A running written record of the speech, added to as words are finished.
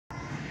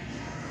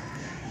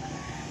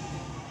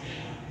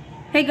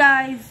Hey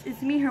guys,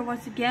 it's me here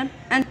once again,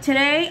 and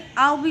today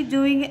I'll be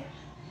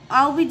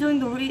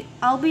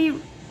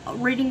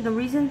reading the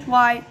reasons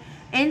why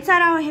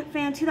Insideout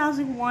fan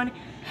 2001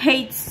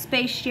 hates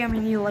Space Jam: A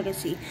New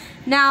Legacy.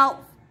 Now,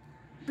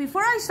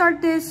 before I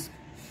start this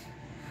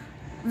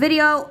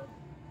video,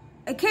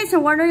 in case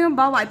you're wondering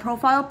about my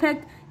profile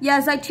pic,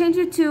 yes, I changed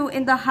it to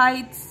In the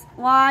Heights.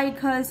 Why?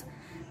 Because,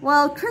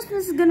 well,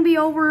 Christmas is gonna be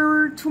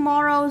over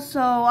tomorrow,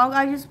 so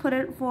I just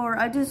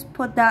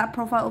put that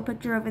profile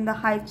picture of In the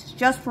Heights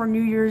just for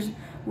New Year's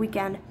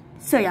weekend.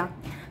 So yeah,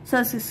 so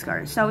let's get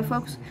started, shall we,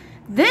 folks?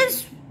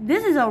 This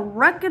is a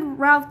Wreck-It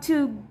Ralph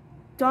 2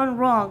 done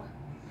wrong.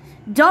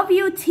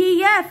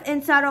 WTF,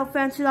 Insideout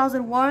fan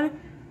 2001.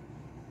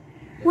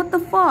 What the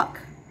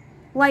fuck?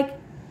 Like,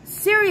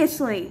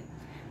 seriously,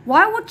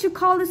 why would you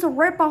call this a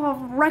ripoff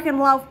of Wreck-It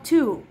Ralph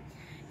 2?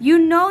 You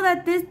know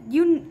that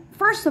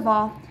first of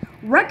all,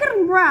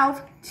 Wreck-It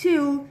Ralph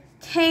 2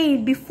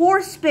 came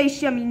before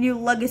Space Jam: A New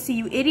Legacy,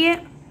 you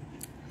idiot.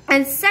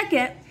 And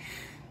second,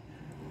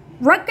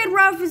 Wreck-It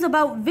Ralph is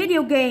about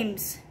video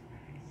games.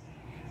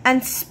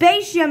 And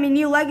Space Jam: A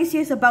New Legacy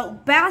is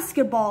about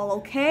basketball,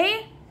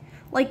 okay?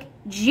 Like,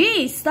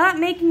 geez, stop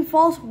making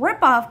false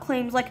ripoff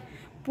claims. Like,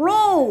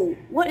 bro,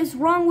 what is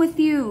wrong with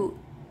you?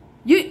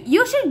 You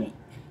should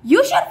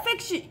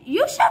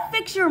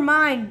fix your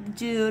mind,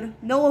 dude.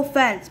 No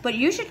offense, but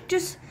you should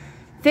just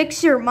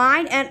fix your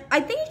mind. And I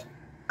think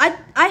I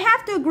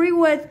have to agree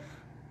with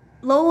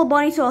Lola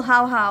Bunny to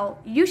How.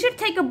 You should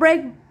take a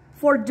break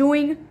for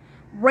doing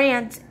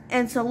rants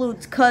and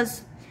salutes,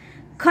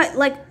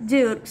 like,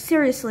 dude,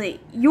 seriously,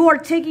 you are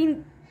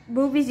taking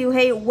movies you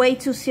hate way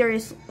too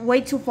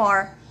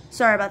far.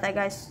 Sorry about that,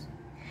 guys.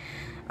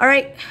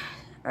 Alright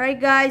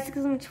guys,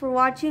 thanks so much for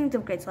watching.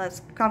 Don't forget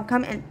to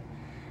comment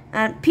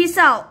and peace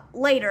out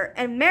later,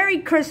 and Merry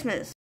Christmas.